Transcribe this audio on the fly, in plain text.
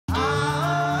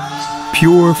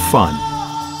pure fun.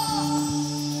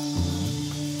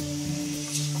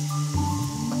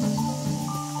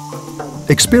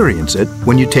 Experience it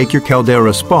when you take your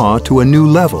Caldera Spa to a new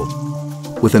level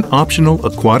with an optional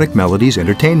Aquatic Melodies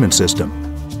entertainment system.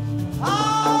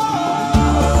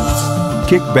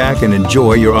 Kick back and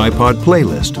enjoy your iPod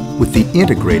playlist with the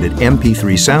integrated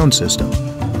MP3 sound system.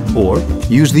 Or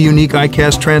use the unique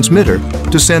iCast transmitter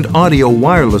to send audio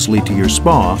wirelessly to your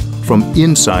spa from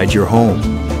inside your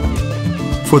home.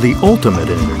 For the ultimate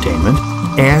entertainment,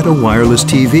 add a wireless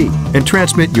TV and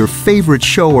transmit your favorite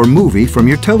show or movie from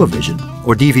your television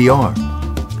or DVR.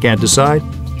 Can't decide?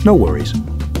 No worries.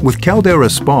 With Caldera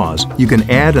Spas, you can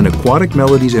add an Aquatic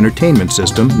Melodies entertainment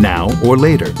system now or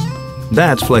later.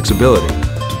 That's flexibility.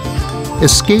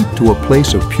 Escape to a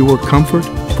place of pure comfort,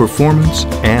 performance,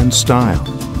 and style.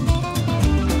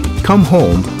 Come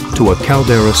home to a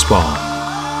Caldera Spa.